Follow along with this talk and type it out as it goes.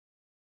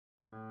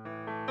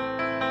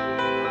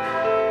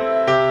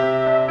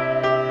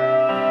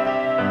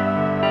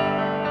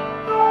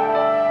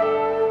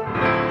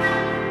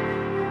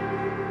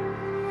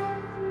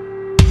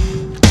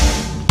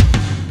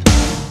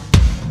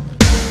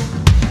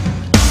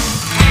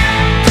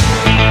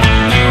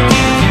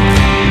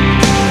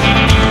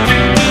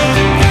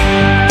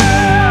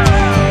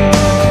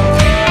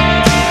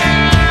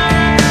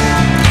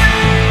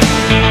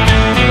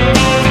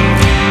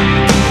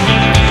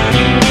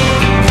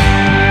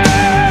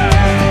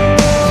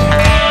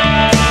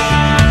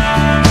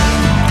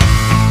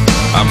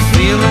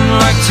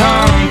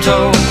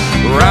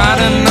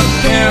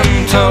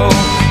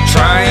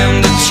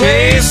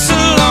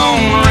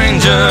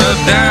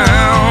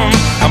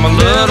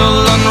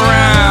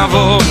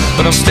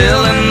I'm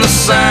still in the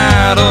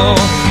saddle,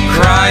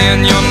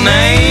 crying your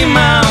name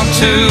out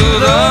to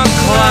the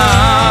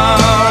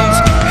clouds.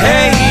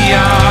 Hey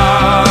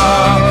ya,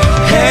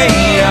 hey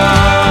ya.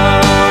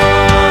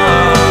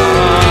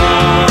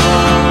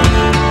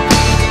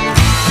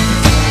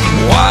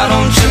 Why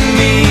don't you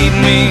meet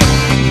me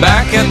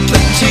back at the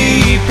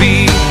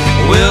teepee?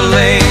 We'll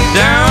lay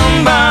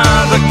down by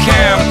the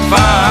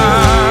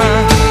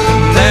campfire.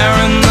 There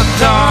in the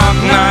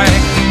dark night,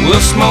 we'll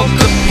smoke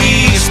a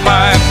peace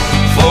pipe,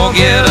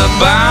 forget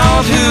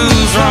about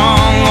who's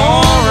wrong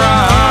or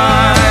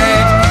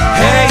right.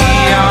 Hey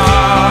ya,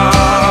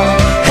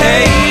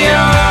 hey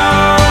ya.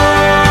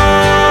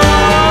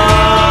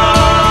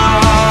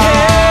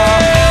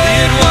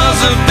 It was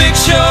a big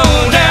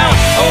showdown,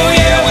 oh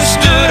yeah, we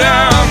stood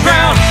our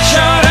ground,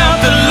 shot out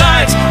the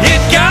lights,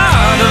 it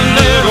got a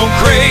little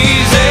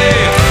crazy.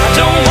 I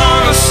don't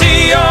wanna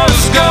see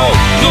us go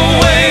the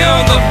way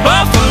of the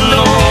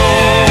buffalo.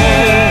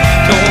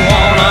 Don't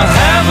wanna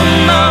have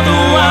another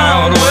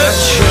Wild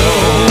West show.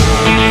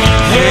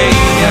 Hey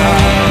ya,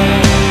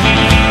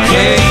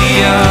 hey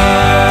ya.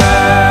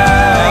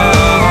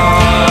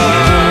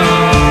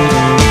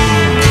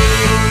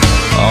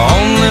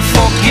 Only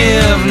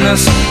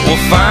forgiveness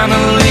will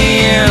finally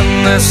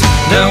end this.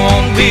 There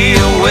won't be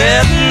a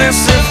witness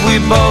if we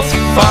both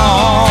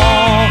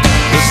fall.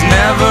 There's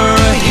never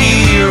a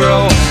hero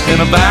in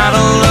a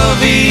battle of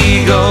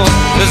egos.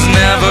 There's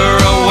never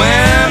a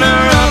winner